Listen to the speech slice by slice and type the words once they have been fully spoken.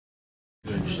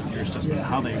Just your assessment of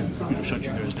how they shut you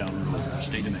guys down and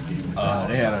stayed in that game.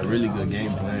 They had a really good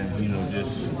game plan.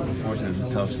 Just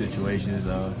unfortunately tough situations.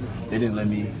 They didn't let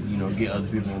me, get other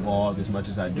people involved as much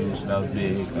as I do, so that was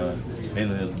big.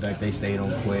 They stayed on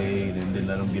Quaid and didn't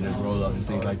let them get in roll up and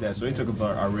things like that. So they took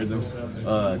apart our rhythm.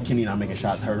 Kenny not making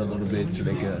shots hurt a little bit, so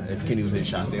they could, if Kenny was in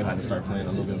shots, they'll have to start playing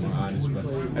a little bit more honest.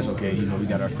 But that's okay. We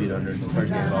got our feet under. The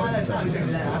first game is always a tough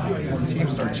game. When the team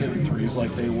starts hitting threes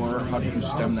like they were, how do you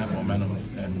stem that momentum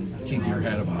and keep your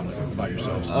head about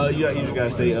yourselves? You just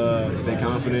gotta stay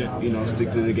confident.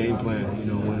 Stick to the game plan.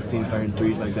 When the team starting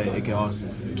threes like that, it can also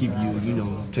keep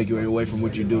you, take you away from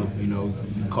what you do.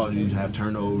 Cause you to have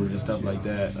turnovers and stuff like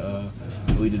that.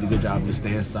 We did a good job of just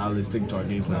staying solid, sticking to our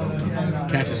game plan all the time.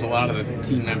 Cassius, a lot of the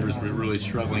team members were really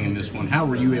struggling in this one. How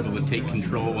were you able to take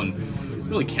control and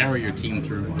really carry your team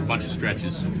through a bunch of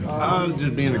stretches?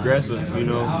 Just being aggressive.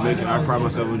 I pride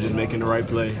myself on just making the right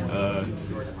play.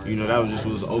 That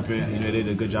was open. They did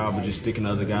a good job of just sticking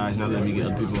to other guys, not letting me get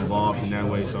other people involved in that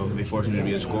way. So they forced me to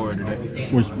be a scorer today.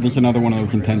 Was another one of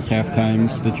those intense half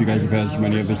times that you guys have had so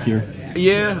many of this year?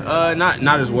 Yeah,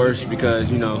 not as worse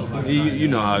because you know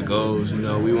how it goes.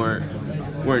 We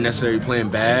weren't necessarily playing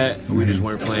bad. We just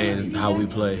weren't playing how we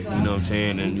play. You know what I'm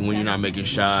saying? And when you're not making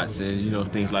shots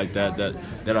and things like that,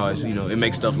 that always it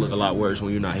makes stuff look a lot worse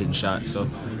when you're not hitting shots. So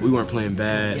we weren't playing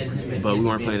bad, but we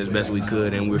weren't playing as best we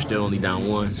could, and we were still only down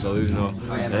one. So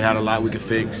they had a lot we could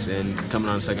fix, and coming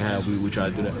on the second half, we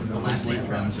tried to do that. Those late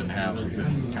runs and halves have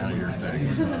been kind of your thing.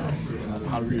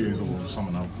 How were you able to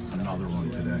summon up another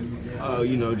one today?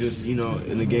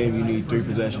 In the game you need 3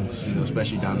 possessions,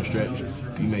 especially down the stretch.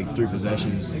 If you make 3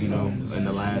 possessions, in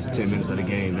the last 10 minutes of the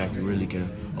game, that really can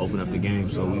open up the game.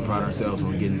 So we pride ourselves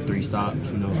on getting 3 stops,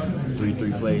 3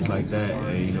 plays like that,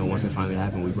 and once it finally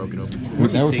happened, we broke it open.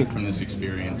 What do you take from this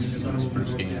experience, this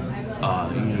first game?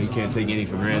 You can't take any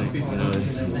for granted.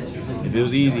 If it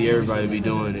was easy, everybody would be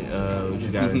doing it.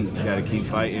 You gotta keep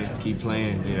fighting, keep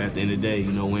playing, and at the end of the day,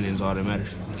 winning is all that matters.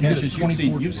 Cassius,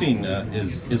 you've seen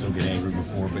Izzo get angry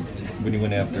before, but when he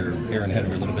went after Aaron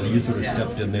Henry a little bit, you sort of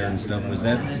stepped in there and stuff. Was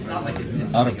that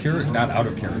out of character? Not out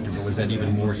of character, but was that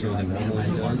even more so than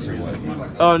normal was, or what?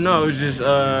 Oh no, it was just you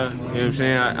know what I'm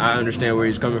saying. I understand where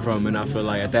he's coming from, and I feel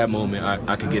like at that moment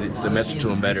I could get the message to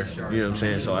him better. You know what I'm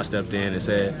saying? So I stepped in and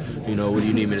said, what do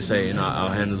you need me to say, and I'll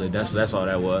handle it. That's all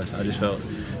that was. I just felt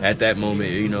at that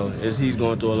moment, he's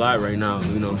going through a lot right now.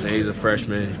 You know what I'm saying? He's a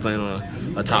freshman. He's playing on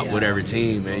a top whatever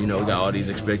team, and we got all these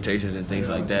expectations and things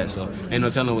like that. So ain't no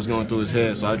telling what's going through his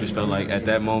head. So I just felt like at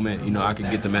that moment, I could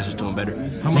get the message to him better.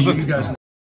 How much you guys